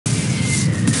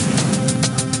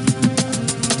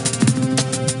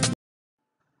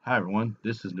Hi everyone,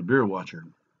 this is Nibiru Watcher,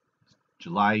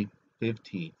 July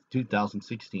 15th,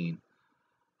 2016.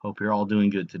 Hope you're all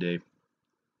doing good today.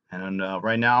 And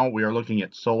right now we are looking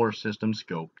at solar system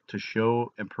scope to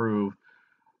show and prove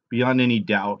beyond any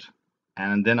doubt.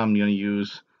 And then I'm going to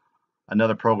use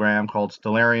another program called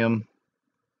Stellarium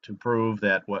to prove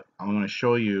that what I'm going to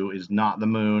show you is not the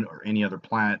moon or any other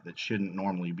planet that shouldn't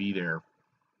normally be there.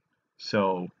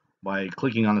 So by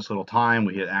clicking on this little time,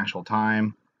 we hit actual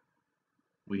time.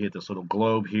 We hit this little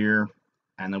globe here,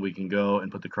 and then we can go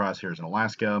and put the crosshairs in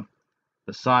Alaska.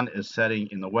 The sun is setting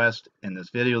in the west in this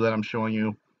video that I'm showing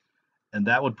you, and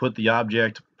that would put the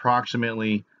object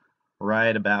approximately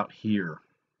right about here.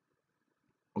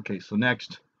 Okay, so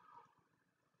next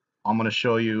I'm going to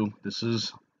show you, this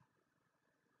is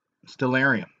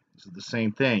Stellarium. This is the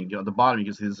same thing. You know, at the bottom you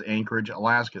can see this is Anchorage,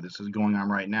 Alaska. This is going on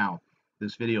right now.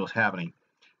 This video is happening.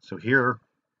 So here,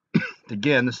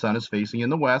 again, the sun is facing in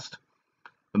the west.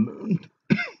 The moon,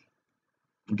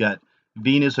 we've got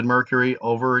Venus and Mercury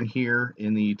over in here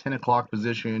in the 10 o'clock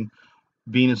position.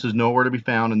 Venus is nowhere to be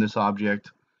found in this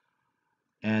object.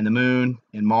 And the moon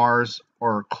and Mars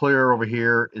are clear over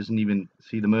here. Isn't even,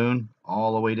 see the moon?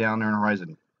 All the way down there on the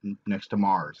horizon next to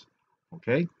Mars.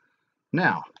 Okay?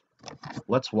 Now,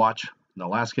 let's watch the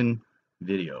Alaskan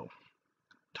video.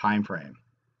 Time frame.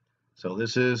 So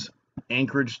this is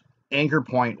Anchorage, anchor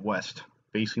point west,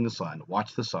 facing the sun.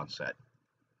 Watch the sunset.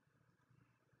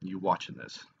 You watching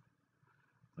this.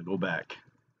 I'll go back.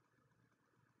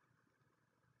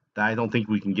 I don't think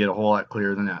we can get a whole lot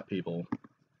clearer than that, people.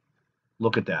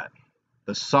 Look at that.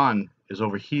 The sun is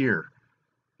over here,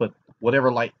 but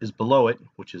whatever light is below it,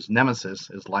 which is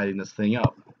Nemesis, is lighting this thing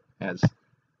up as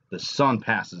the sun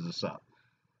passes us up.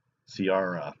 See,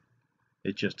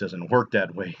 it just doesn't work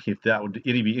that way. If that would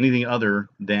be anything other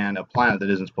than a planet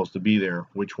that isn't supposed to be there.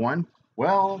 Which one?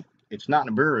 Well, it's not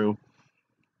Nibiru.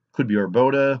 Could be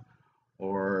Arbota,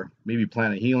 or maybe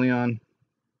planet Helion,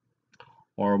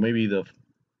 or maybe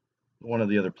one of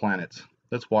the other planets.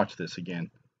 Let's watch this again.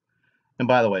 And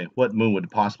by the way, what moon would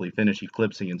possibly finish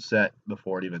eclipsing and set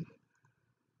before it even...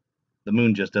 The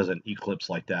moon just doesn't eclipse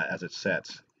like that as it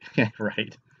sets,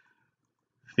 right?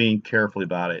 Think carefully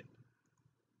about it.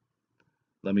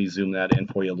 Let me zoom that in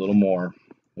for you a little more.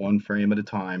 One frame at a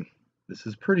time. This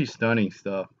is pretty stunning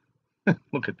stuff.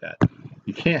 Look at that.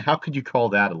 You can't, how could you call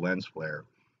that a lens flare?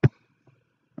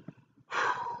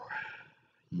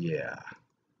 Yeah.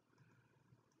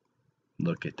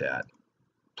 Look at that.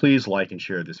 Please like and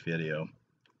share this video.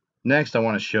 Next, I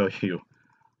want to show you.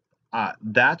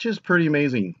 That's just pretty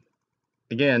amazing.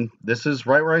 Again, this is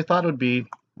right where I thought it would be,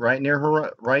 right near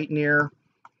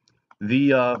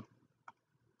the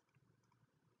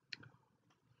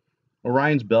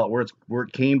Orion's belt, where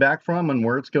it came back from and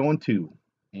where it's going to.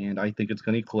 And I think it's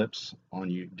going to eclipse on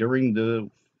you during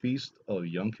the Feast of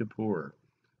Yom Kippur,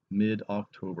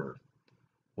 mid-October.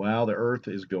 While the Earth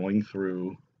is going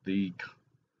through the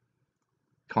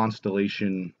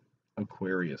constellation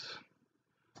Aquarius.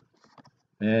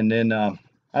 And then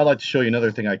I'd like to show you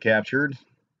another thing I captured.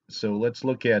 So let's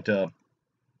look at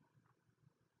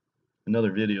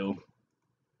another video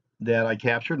that I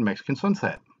captured, Mexican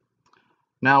sunset.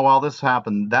 Now, while this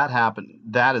happened,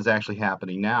 that is actually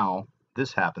happening now.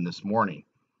 This happened this morning.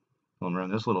 I'm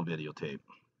running this little videotape.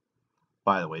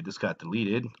 By the way, this got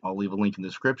deleted. I'll leave a link in the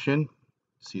description.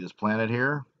 See this planet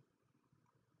here?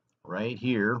 Right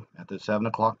here at the 7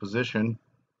 o'clock position.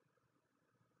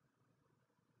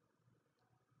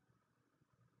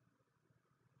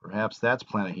 Perhaps that's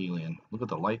planet Helion. Look at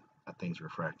the light that thing's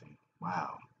refracting.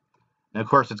 Wow. And of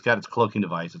course, it's got its cloaking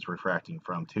device it's refracting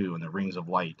from too, and the rings of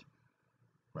light.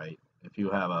 Right? If you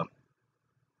have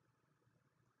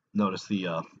notice the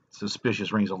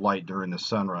suspicious rings of light during the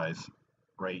sunrise,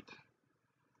 right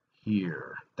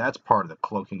here. That's part of the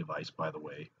cloaking device, by the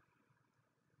way.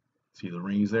 See the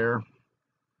rings there? And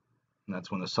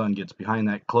that's when the sun gets behind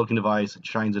that cloaking device, it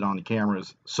shines it on the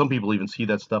cameras. Some people even see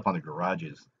that stuff on the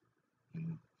garages,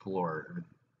 and floor,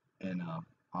 and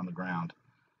on the ground.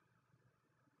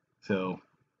 So,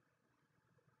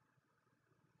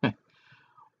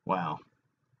 wow.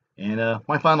 And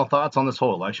my final thoughts on this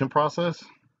whole election process.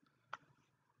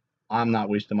 I'm not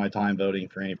wasting my time voting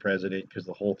for any president because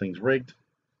the whole thing's rigged.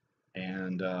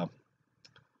 And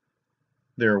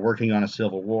they're working on a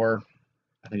civil war.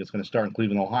 I think it's going to start in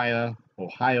Cleveland,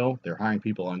 Ohio. They're hiring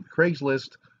people on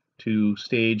Craigslist to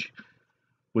stage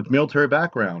with military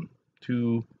background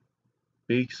to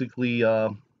basically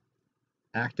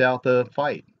act out the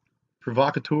fight.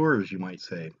 Provocateurs, you might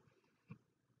say.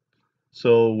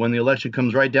 So when the election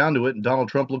comes right down to it and Donald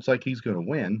Trump looks like he's going to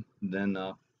win, then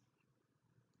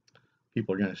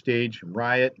People are going to stage and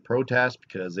riot, and protest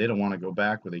because they don't want to go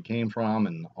back where they came from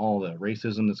and all the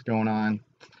racism that's going on.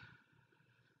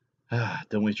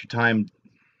 Don't waste your time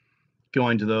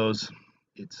going to those.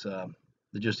 It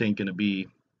just ain't going to be.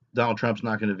 Donald Trump's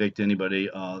not going to evict anybody.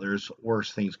 There's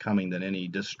worse things coming than any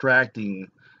distracting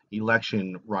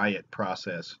election riot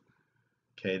process.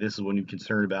 Okay, this is when you're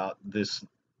concerned about this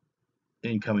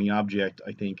incoming object,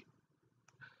 I think.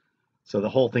 So the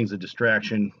whole thing's a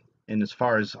distraction. And as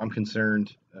far as I'm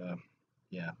concerned,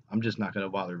 yeah, I'm just not going to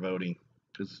bother voting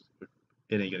because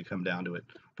it ain't going to come down to it.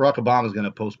 Barack Obama's going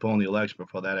to postpone the election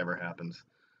before that ever happens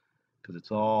because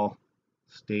it's all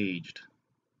staged.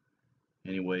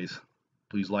 Anyways,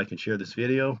 please like and share this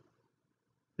video.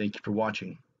 Thank you for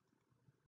watching.